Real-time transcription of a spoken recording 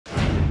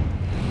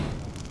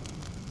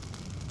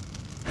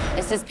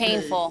This is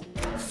painful.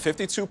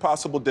 52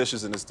 possible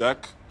dishes in this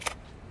deck.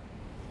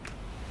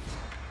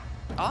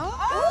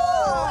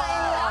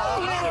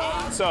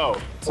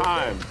 So,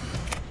 time.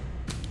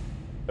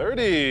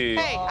 30.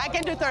 Hey, I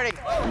can do 30.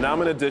 Now I'm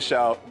gonna dish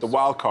out the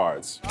wild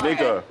cards.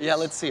 Mika, Yeah,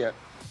 let's see it.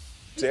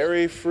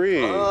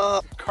 dairy-free.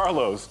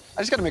 Carlos,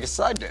 I just gotta make a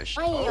side dish.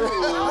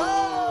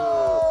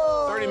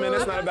 30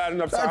 minutes, not a bad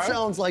enough time. That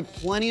sounds like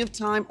plenty of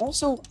time.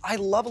 Also, I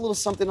love a little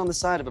something on the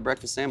side of a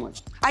breakfast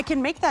sandwich. I can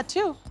make that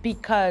too,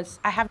 because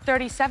I have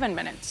 37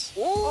 minutes.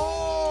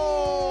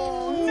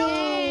 Oh,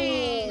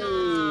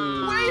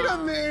 no! Wait a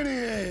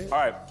minute! All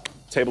right,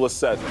 table is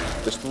set.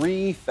 There's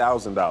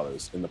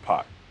 $3,000 in the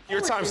pot.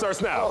 Your time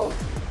starts now.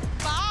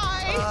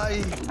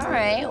 Bye! All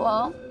right,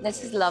 well,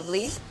 this is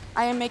lovely.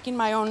 I am making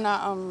my own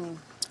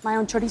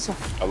chorizo.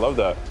 I love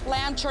that.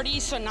 Lamb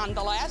chorizo,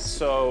 nonetheless.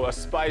 So, a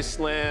spiced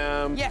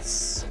lamb.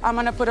 Yes, I'm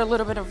gonna put a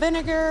little bit of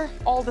vinegar,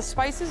 all the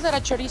spices that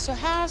a chorizo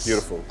has.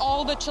 Beautiful.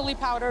 All the chili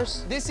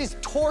powders. This is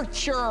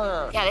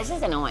torture. Yeah, this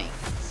is annoying.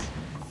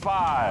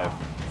 5,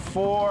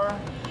 4,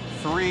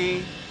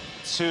 3,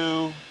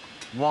 2,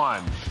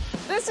 1.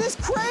 This is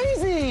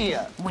crazy!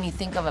 When you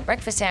think of a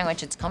breakfast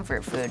sandwich, it's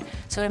comfort food.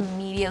 So it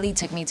immediately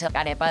took me to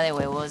arepa de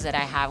huevos that I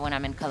have when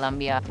I'm in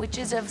Colombia, which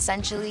is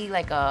essentially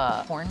like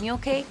a cornmeal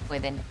cake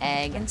with an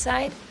egg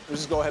inside. We'll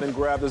just go ahead and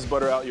grab this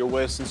butter out your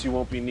way since you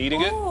won't be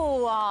needing it.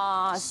 Ooh,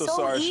 So so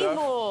sorry, Chef.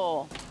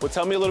 evil. Well,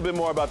 tell me a little bit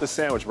more about this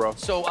sandwich, bro.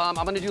 So I'm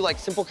gonna do like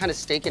simple kind of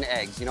steak and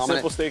eggs. You know,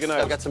 Simple steak and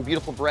eggs. I've got some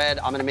beautiful bread.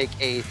 I'm gonna make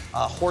a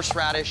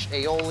horseradish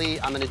aioli.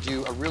 I'm gonna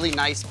do a really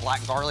nice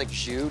black garlic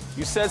jute.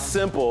 You said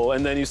simple,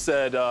 and then you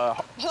said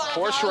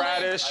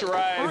horseradish,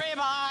 right?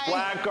 Ribeye.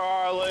 Black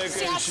garlic,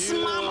 and Yes,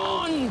 jute.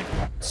 mamon.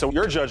 So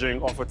you're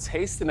judging off of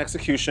taste and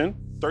execution,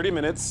 30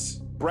 minutes,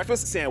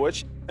 breakfast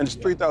sandwich, and just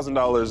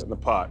 $3,000 in the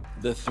pot.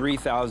 The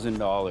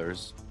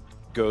 $3,000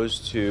 goes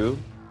to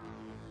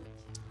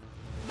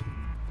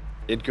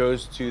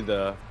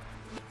the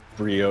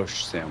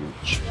brioche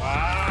sandwich.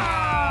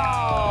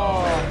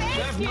 Wow!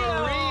 Chef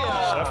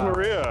Maria! Chef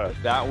Maria.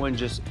 That one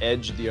just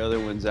edged the other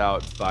ones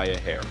out by a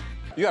hair.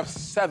 You have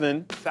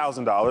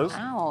 $7,000.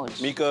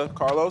 Ouch. Mika,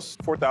 Carlos,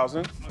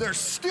 4,000. There's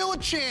still a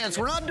chance.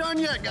 We're not done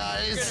yet,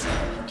 guys.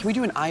 Can we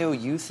do an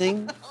IOU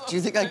thing? Do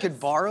you think I could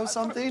borrow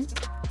something?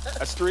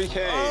 That's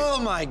 3K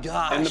Oh my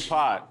gosh. in the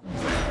pot.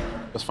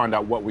 Let's find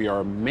out what we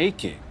are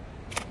making.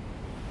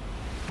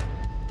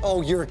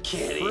 Oh, you're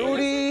kidding.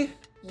 Fruity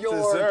You're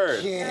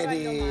dessert.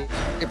 kidding.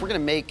 If we're gonna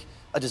make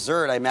a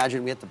dessert, I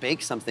imagine we have to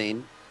bake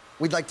something.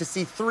 We'd like to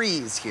see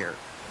threes here.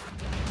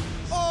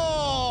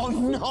 Oh,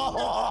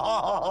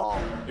 no!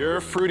 Your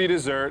fruity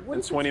dessert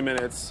in 20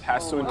 minutes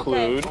has to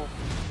include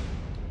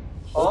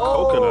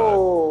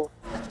coconut.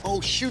 Oh,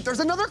 shoot, there's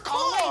another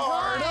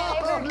card!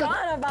 I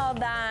forgot about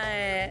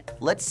that.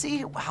 Let's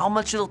see how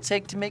much it'll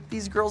take to make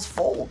these girls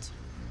fold.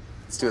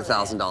 Let's do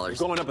 $1,000.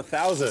 Going up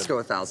 1,000. Let's go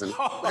 1,000.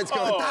 Let's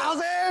go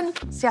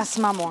 1,000! Seas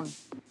mamon.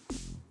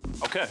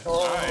 Okay,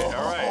 all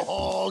right.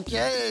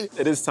 Okay.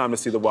 It is time to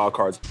see the wild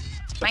cards.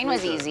 Mine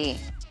was easy.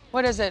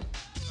 What is it?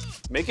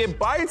 Make it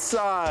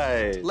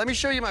bite-sized. Let me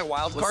show you my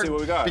wild card. Let's see what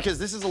we got. Because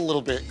this is a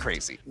little bit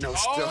crazy. No,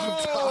 still.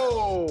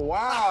 Oh,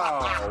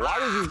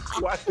 wow.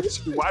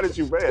 Why did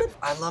you bet?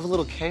 I love a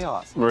little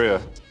chaos.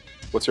 Maria,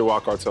 what's your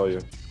wild card tell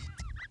you?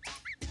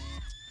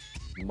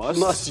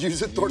 Must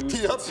use a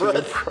tortilla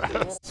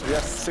press. So we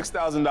have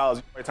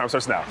 $6,000. Your time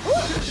starts now.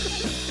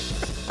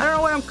 I don't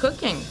know what I'm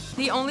cooking.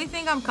 The only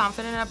thing I'm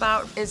confident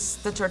about is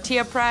the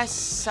tortilla press,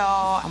 so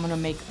I'm gonna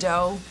make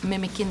dough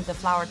mimicking the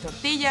flour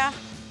tortilla,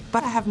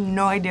 but I have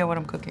no idea what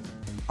I'm cooking.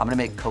 I'm gonna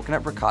make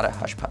coconut ricotta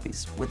hush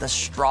puppies with a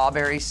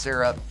strawberry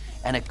syrup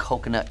and a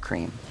coconut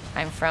cream.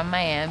 I'm from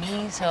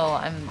Miami, so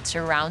I'm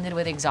surrounded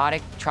with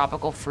exotic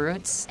tropical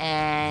fruits,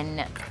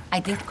 and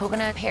I think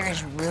coconut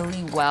pairs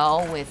really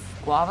well with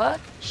guava.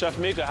 Chef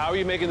Mika, how are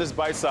you making this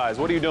bite-sized?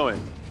 What are you doing?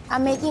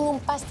 I'm making un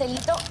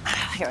pastelito.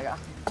 Here we go.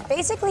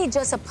 Basically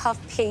just a puff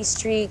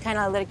pastry, kind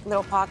of like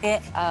little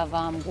pocket of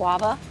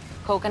guava,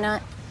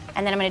 coconut,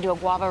 and then I'm gonna do a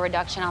guava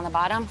reduction on the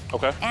bottom.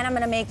 Okay. And I'm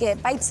gonna make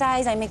it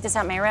bite-sized. I make this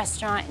at my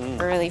restaurant.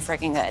 Really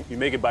freaking good. You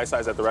make it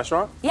bite-sized at the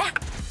restaurant? Yeah.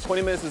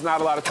 20 minutes is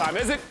not a lot of time,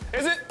 is it?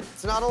 Is it?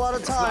 It's not a lot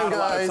of It's time, not a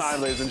lot guys. of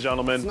time, ladies and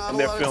gentlemen, not and a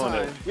they're lot of feeling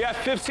it. time. You have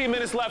 15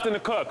 minutes left in the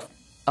cook.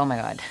 Oh my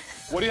God.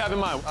 What do you have in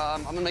mind?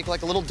 I'm gonna make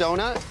like a little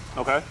donut,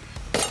 Okay.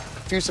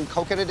 infuse some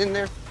coconut in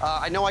there.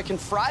 I know I can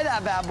fry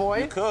that bad boy.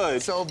 You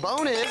could. So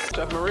bonus.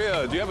 Chef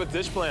Maria, do you have a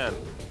dish plan?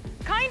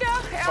 Kinda.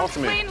 I'm Talk to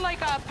me. playing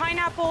like a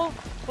pineapple,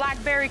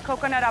 blackberry,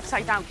 coconut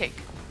upside-down cake.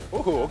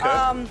 Ooh, okay.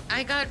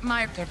 I got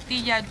my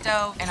tortilla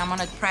dough, and I'm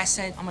gonna press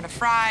it. I'm gonna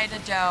fry the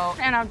dough,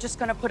 and I'm just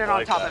gonna put it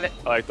on top of it.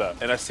 I like that.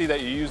 And I see that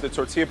you use the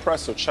tortilla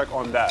press, so check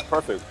on that.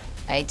 Perfect.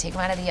 I take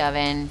them out of the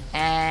oven,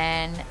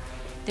 and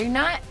they're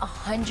not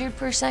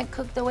 100%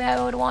 cooked the way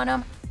I would want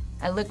them.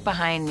 I look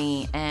behind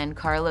me, and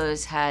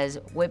Carlos has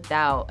whipped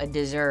out a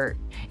dessert.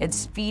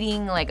 It's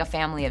feeding like a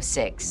family of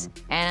 6.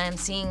 And I'm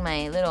seeing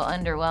my little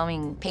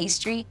underwhelming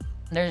pastry.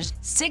 There's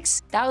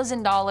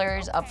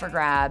 $6,000 up for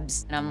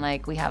grabs. And I'm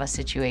like, we have a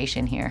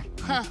situation here.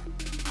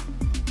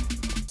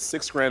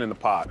 6 grand in the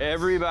pot.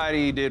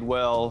 Everybody did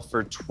well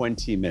for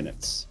 20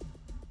 minutes.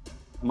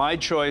 My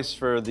choice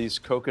for this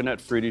coconut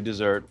fruity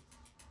dessert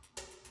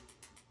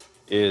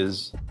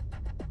is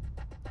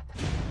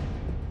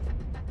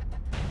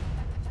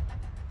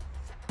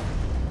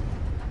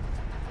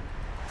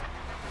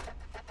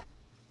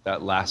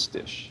that last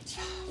dish.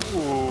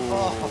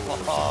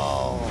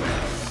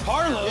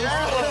 Carlos!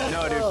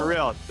 No, dude, for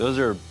real. Those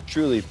are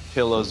truly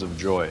pillows of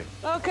joy.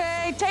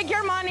 Okay, take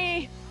your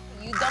money.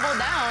 You double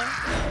down.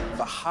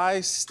 The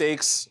high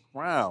stakes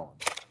round.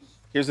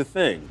 Here's the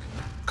thing.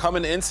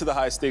 Coming into the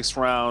high stakes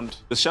round,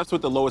 the chefs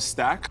with the lowest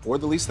stack or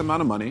the least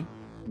amount of money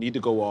need to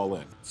go all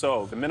in.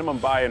 So the minimum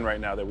buy-in right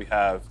now that we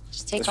have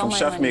take is all from my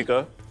Chef money.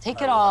 Mika.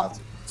 Take it all.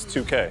 It's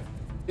 2K.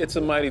 It's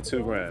a mighty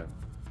 2 grand.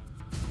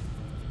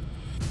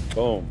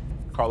 Boom.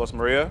 Carlos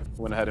Maria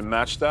went ahead and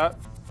matched that.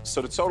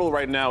 So the total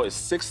right now is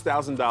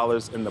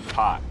 $6,000 in the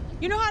pot.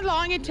 You know how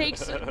long it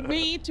takes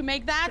me to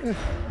make that?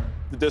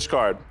 The dish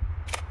card.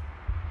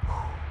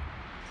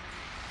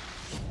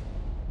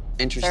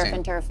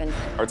 Interesting. Turfing.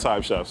 Our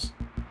time chefs.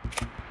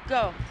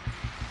 Go.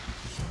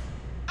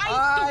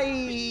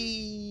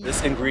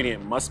 This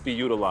ingredient must be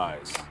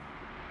utilized.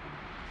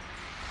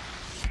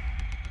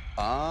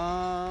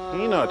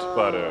 Peanut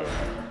butter.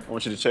 I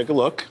want you to take a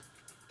look.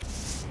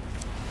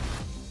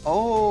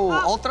 Oh,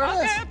 otra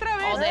vez. Okay, otra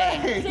vez. All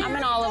day. I'm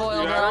an olive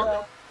oil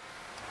girl.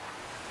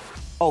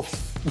 Oh,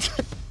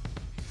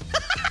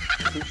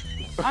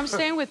 I'm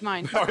staying with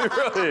mine. Are you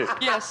really?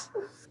 Yes.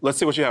 Let's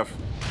see what you have.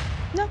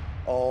 No.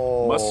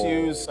 oh. Must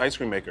use ice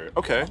cream maker.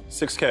 Okay,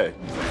 6K.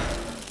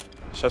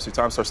 Chefs, your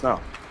time starts now.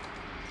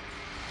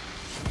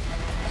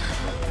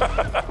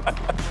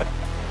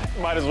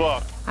 Might as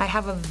well. I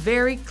have a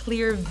very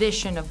clear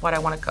vision of what I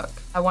want to cook.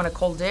 I want a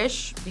cold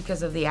dish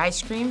because of the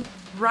ice cream,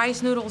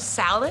 rice noodle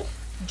salad,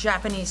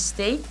 Japanese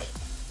steak,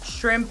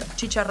 shrimp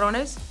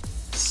chicharrones.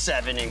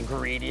 7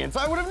 ingredients.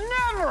 I would have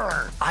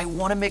never. I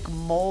want to make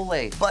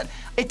mole, but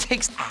it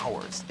takes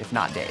hours, if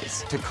not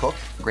days, to cook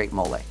great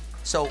mole.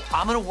 So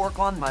I'm gonna work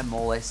on my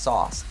mole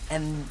sauce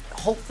and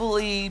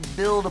hopefully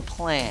build a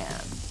plan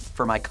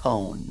for my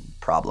cone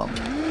problem.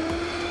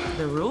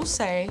 The rules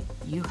say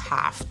you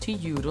have to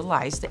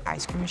utilize the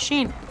ice cream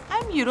machine.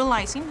 I'm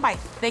utilizing by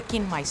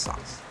thickening my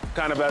sauce.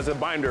 Kind of as a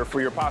binder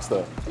for your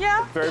pasta.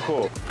 Yeah. Very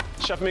cool.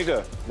 Chef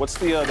Mika, what's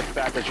the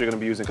fat that you're gonna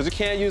be using? Because you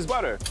can't use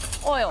butter.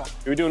 Oil.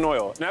 You're doing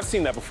oil. And I've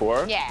seen that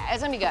before. Yeah,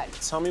 it's gonna be good.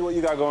 Tell me what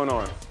you got going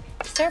on.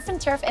 Surf and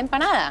turf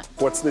empanada.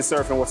 What's the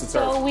surf and what's the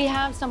turf? So we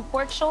have some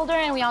pork shoulder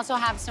and we also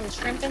have some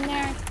shrimp in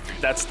there.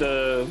 That's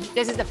the...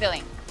 This is the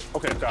filling.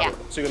 Okay, got Yeah. it.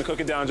 So you're gonna cook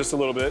it down just a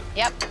little bit.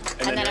 Yep.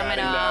 And then you're I'm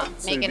adding gonna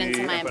that make to it into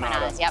the my empanada.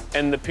 empanadas. Yep.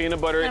 And the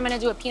peanut butter. And I'm gonna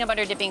do a peanut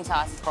butter dipping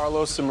sauce.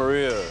 Carlos and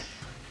Maria,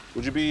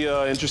 would you be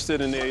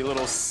interested in a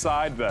little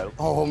side bet?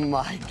 Oh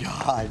my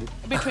God.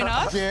 Between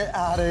us? Get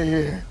out of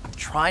here. I'm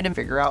trying to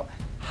figure out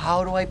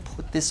how do I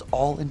put this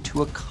all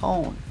into a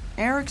cone?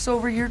 Eric's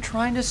over here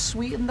trying to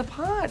sweeten the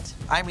pot.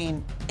 I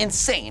mean,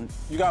 insane.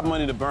 You got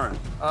money to burn.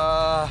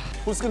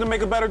 Who's gonna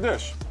make a better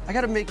dish? I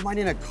gotta make mine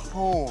in a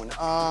cone.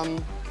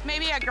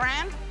 Maybe $1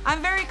 grand?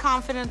 I'm very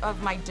confident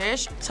of my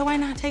dish, so why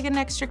not take an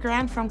extra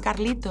grand from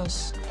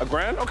Carlitos? $1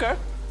 grand? Okay.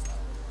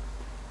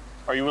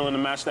 Are you willing to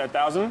match that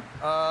 1,000?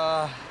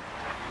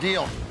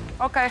 Deal.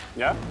 Okay,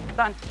 Yeah?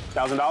 done.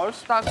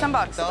 $1,000?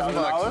 $1,000.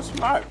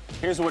 $1,000? All right.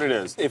 Here's what it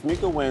is. If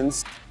Mika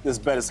wins, this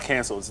bet is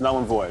canceled. It's null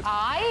and void.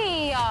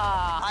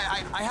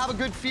 I have a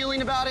good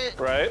feeling about it,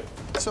 Right?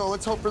 so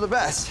let's hope for the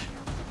best.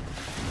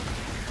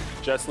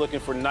 Just looking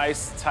for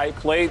nice, tight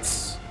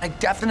plates. I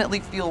definitely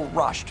feel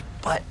rushed,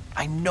 but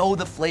I know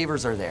the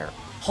flavors are there.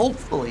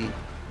 Hopefully,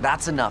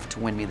 that's enough to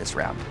win me this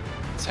round.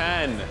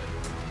 10,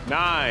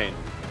 9,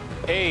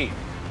 8,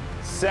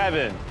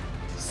 7,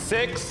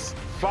 6,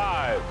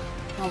 5,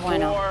 Oh,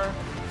 bueno. 4,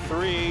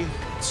 3,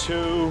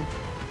 2,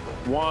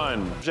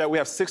 1. Jet, we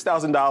have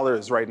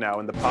 $6,000 right now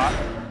in the pot.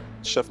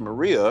 Chef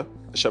Maria,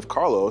 Chef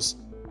Carlos,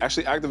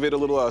 actually activated a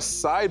little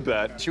side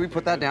bet. Should we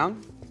put that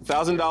down?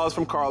 $1,000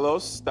 from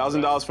Carlos,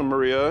 $1,000 from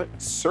Maria.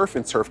 Surf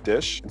and turf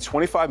dish in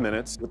 25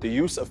 minutes with the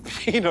use of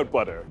peanut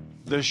butter.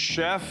 The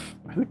chef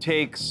who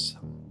takes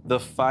the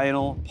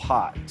final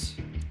pot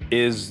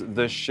is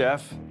the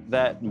chef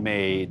that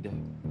made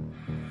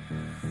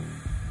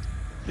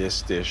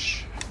this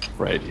dish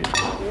right here.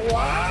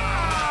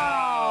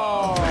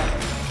 Wow!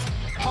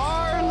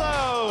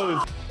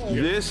 Carlos!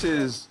 This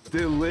is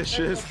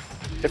delicious.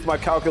 If my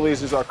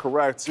calculations are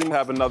correct, we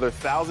have another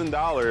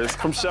 $1,000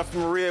 from Chef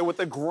Maria with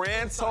a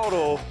grand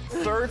total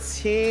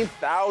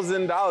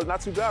 $13,000.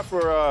 Not too bad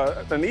for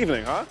an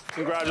evening, huh?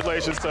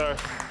 Congratulations, sir.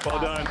 Well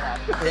done.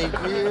 Thank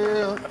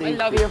you. I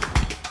love you.